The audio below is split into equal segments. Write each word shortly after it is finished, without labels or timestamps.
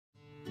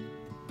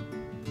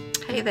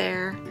Hey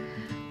there.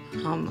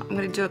 I'm going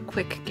to do a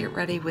quick get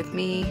ready with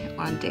me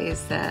on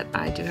days that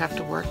I do have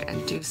to work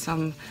and do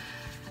some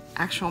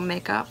actual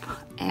makeup,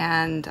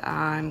 and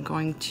I'm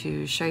going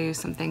to show you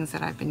some things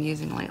that I've been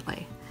using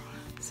lately.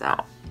 So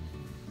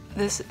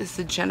this is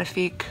the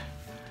Genefique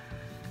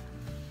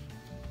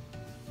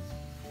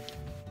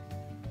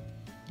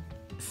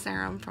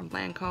Serum from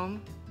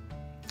Lancome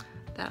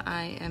that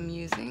I am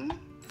using.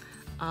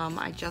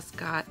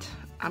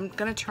 I'm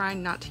gonna try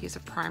not to use a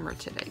primer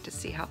today to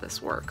see how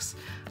this works.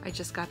 I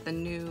just got the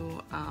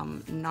new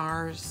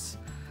NARS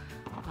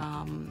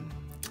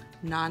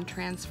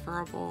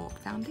non-transferable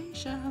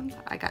foundation.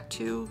 I got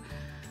two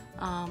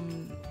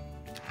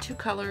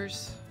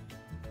colors,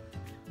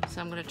 so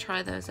I'm gonna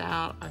try those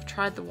out. I've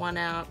tried the one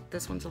out.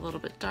 This one's a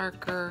little bit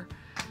darker,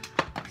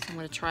 so I'm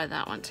gonna try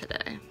that one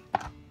today.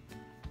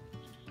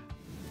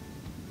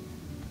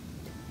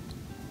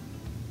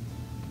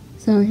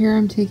 So here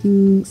I'm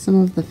taking some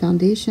of the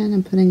foundation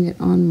and putting it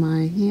on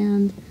my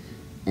hand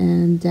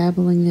and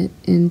dabbling it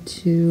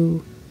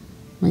into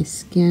my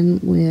skin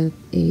with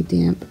a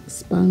damp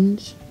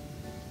sponge.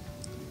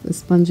 The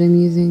sponge I'm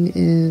using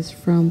is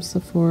from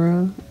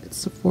Sephora. It's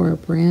Sephora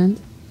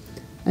brand.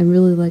 I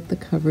really like the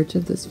coverage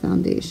of this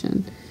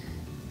foundation.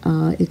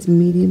 It's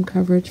medium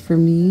coverage for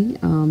me.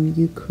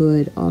 You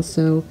could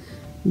also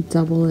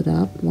double it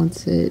up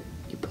once you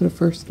put a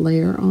first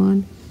layer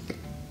on,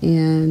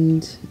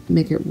 and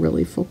make it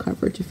really full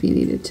coverage if you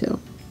needed to.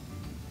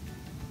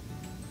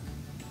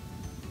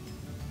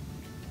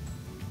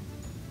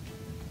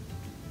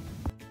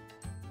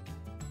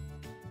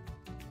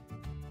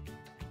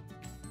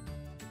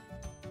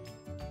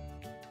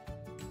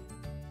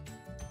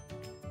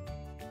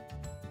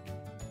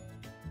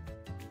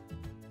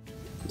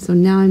 So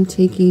now I'm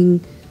taking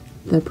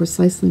the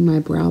Precisely My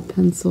Brow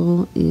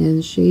Pencil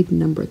in shade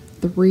number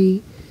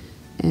 3,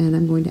 and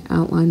I'm going to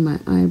outline my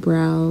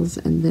eyebrows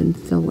and then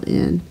fill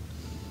in.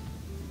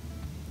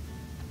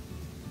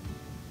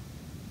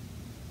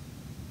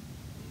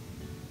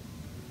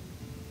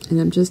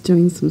 And I'm just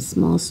doing some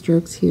small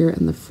strokes here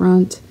in the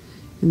front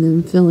and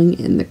then filling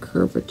in the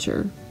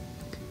curvature.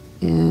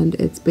 And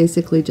it's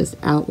basically just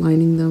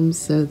outlining them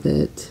so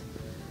that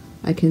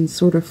I can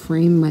sort of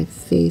frame my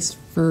face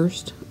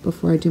first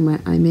before I do my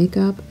eye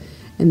makeup,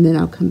 and then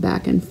I'll come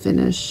back and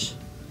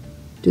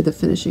do the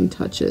finishing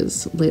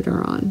touches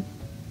later on.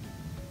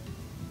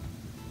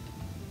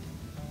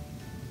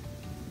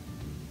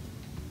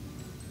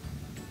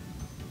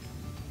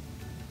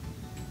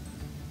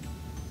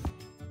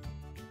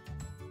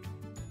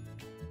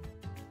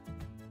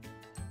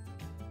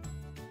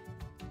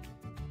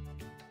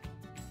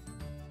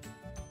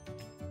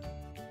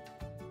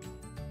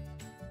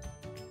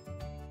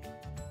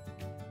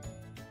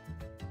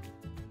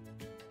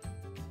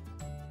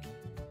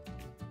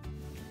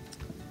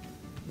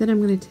 Then I'm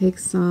going to take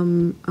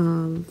some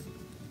of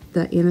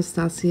the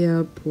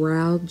Anastasia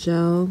brow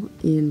gel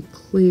in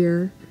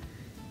clear,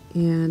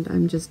 and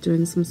I'm just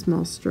doing some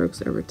small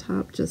strokes over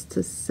top just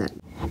to set.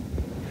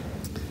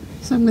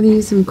 So I'm going to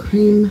use some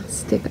cream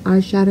stick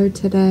eyeshadow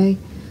today.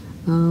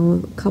 A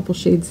couple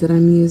shades that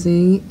I'm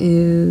using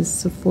is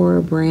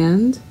Sephora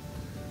brand,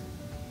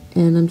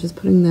 and I'm just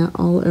putting that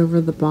all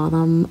over the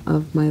bottom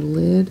of my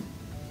lid.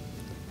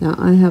 Now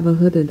I have a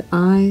hooded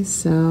eye,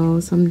 so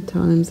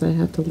sometimes I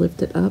have to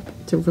lift it up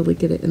to really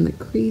get it in the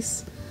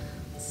crease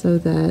so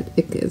that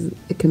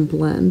it can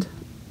blend.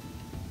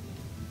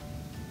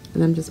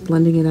 And I'm just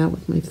blending it out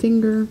with my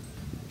finger.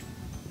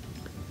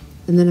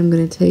 And then I'm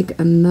going to take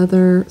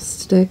another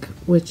stick,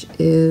 which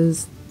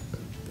is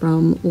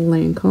from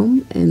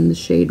Lancome in the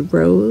shade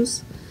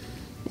Rose.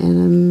 And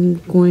I'm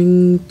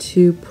going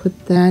to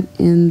put that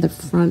in the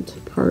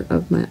front part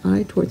of my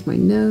eye towards my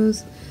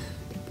nose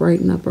to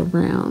brighten up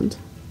around.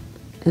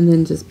 And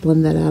then just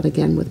blend that out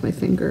again with my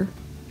finger.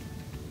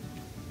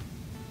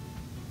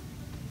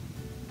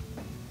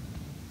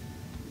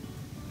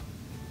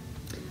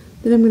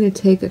 Then I'm going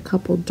to take a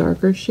couple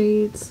darker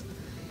shades,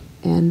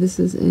 and this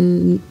is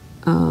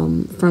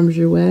from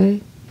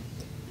Jouer,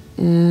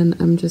 and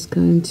I'm just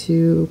going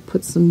to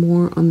put some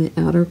more on the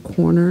outer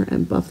corner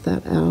and buff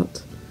that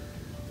out.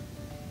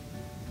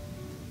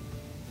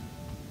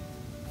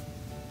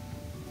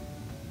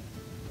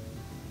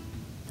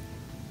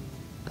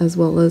 As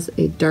well as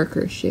a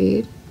darker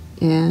shade,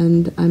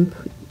 and I'm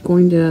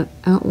going to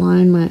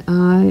outline my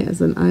eye as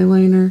an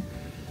eyeliner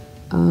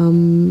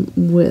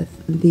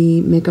with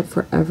the Makeup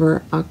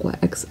Forever Aqua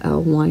XL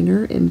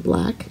liner in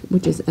black,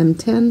 which is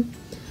M10.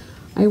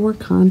 I wear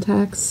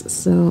contacts,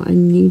 so I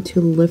need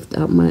to lift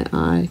up my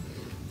eye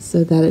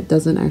so that it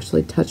doesn't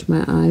actually touch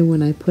my eye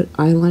when I put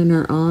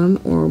eyeliner on,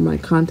 or my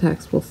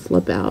contacts will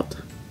flip out.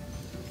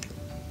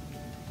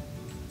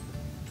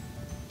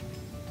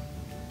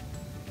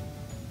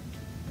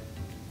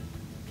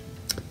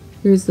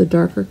 Here's the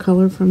darker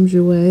color from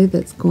Jouer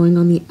that's going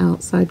on the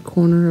outside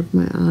corner of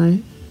my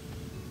eye.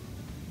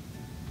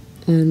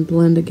 And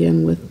blend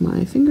again with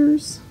my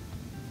fingers.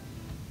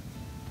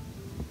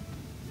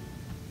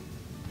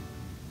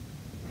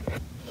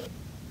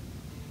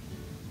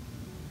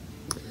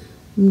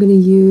 I'm going to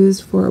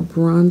use for a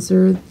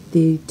bronzer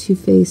the Too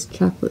Faced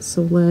Chocolate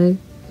Soleil,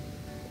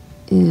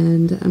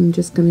 and I'm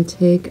just going to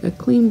take a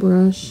clean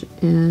brush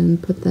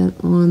and put that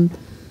on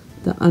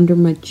the under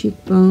my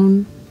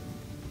cheekbone,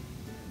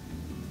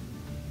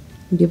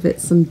 give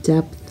it some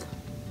depth,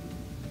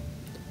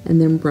 and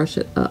then brush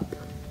it up.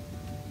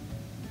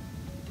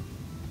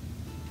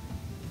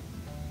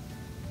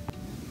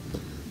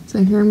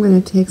 So here I'm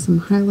going to take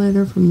some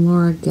highlighter from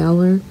Laura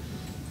Geller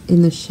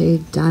in the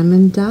shade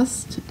Diamond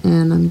Dust,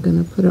 and I'm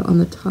going to put it on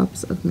the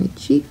tops of my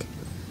cheek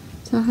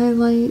to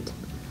highlight,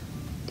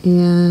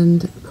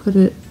 and put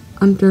it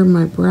under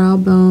my brow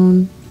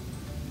bone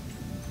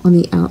on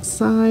the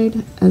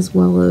outside, as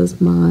well as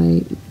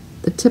the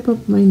tip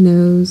of my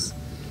nose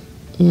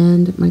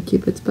and my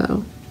Cupid's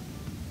bow.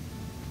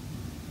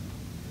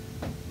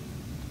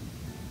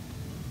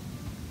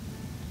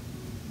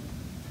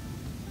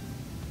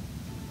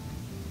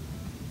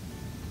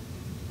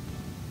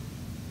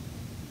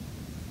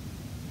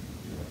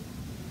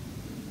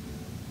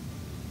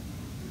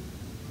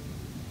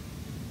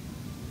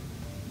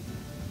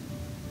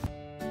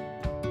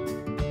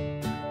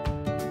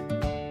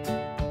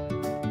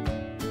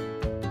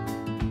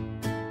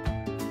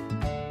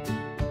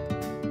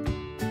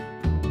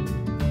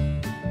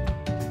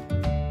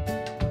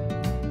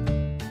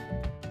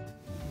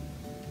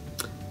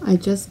 I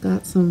just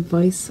got some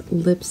Vice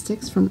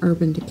lipsticks from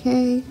Urban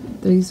Decay.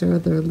 These are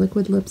their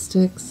liquid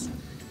lipsticks,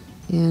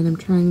 and I'm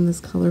trying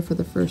this color for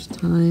the first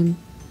time.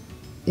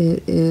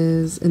 It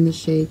is in the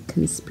shade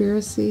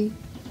Conspiracy.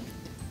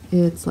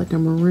 It's like a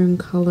maroon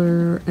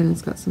color, and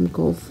it's got some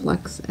gold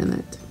flecks in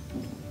it.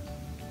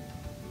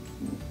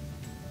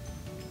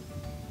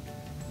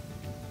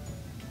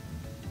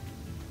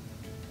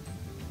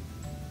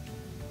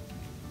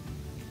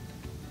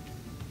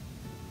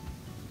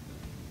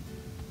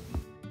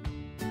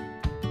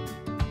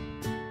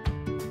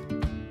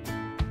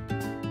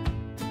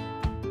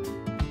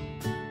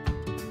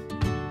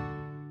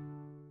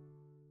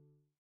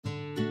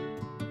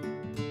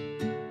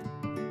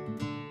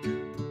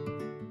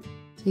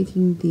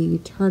 Taking the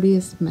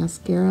Tartiest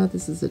mascara,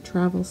 this is a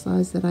travel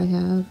size that I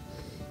have,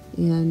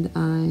 and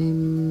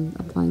I'm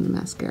applying the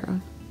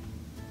mascara.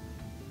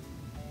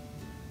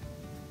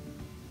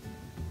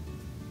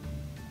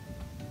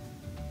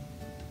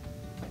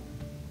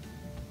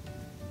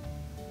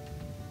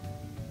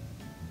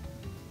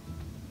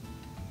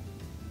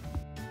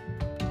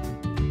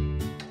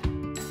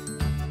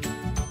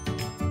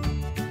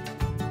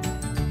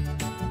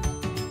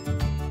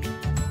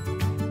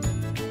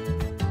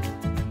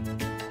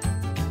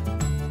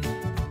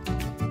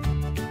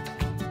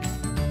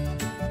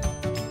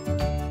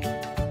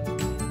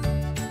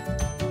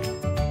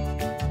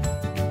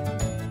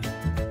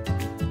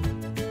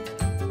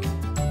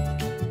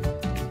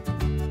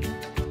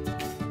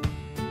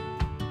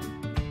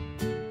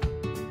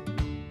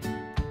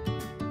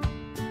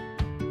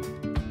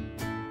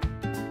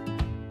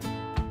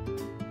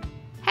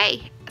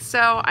 Hey,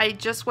 so I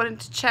just wanted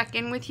to check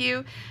in with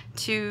you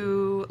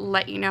to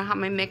let you know how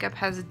my makeup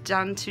has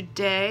done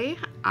today.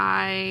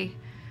 I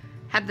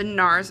had the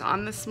NARS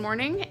on this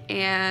morning,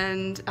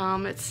 and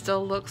it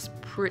still looks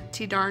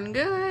pretty darn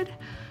good.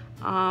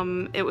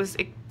 It was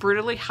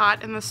brutally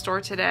hot in the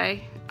store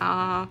today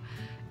and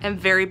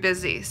very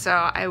busy, so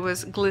I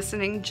was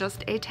glistening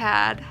just a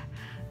tad.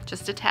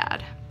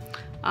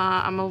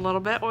 I'm a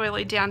little bit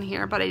oily down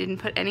here, but I didn't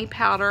put any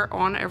powder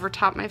on over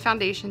top my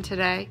foundation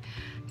today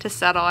to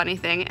settle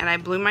anything, and I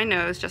blew my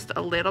nose just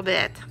a little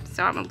bit,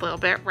 so I'm a little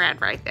bit red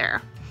right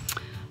there.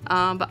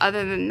 But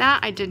other than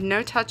that, I did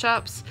no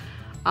touch-ups,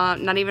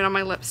 not even on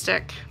my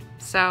lipstick.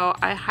 So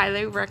I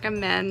highly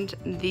recommend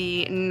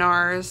the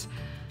NARS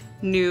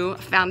new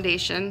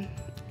foundation,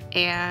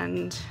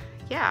 and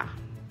yeah,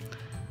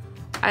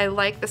 I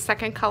like the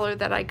second color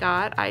that I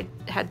got. I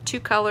had two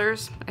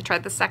colors. I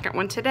tried the second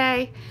one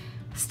today,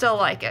 still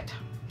like it.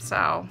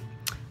 So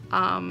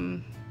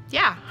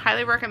yeah,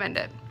 highly recommend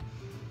it.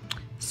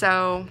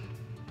 So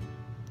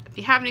if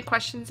you have any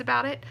questions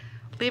about it,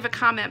 leave a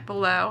comment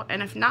below,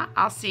 and if not,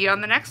 I'll see you on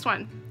the next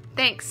one.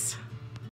 Thanks.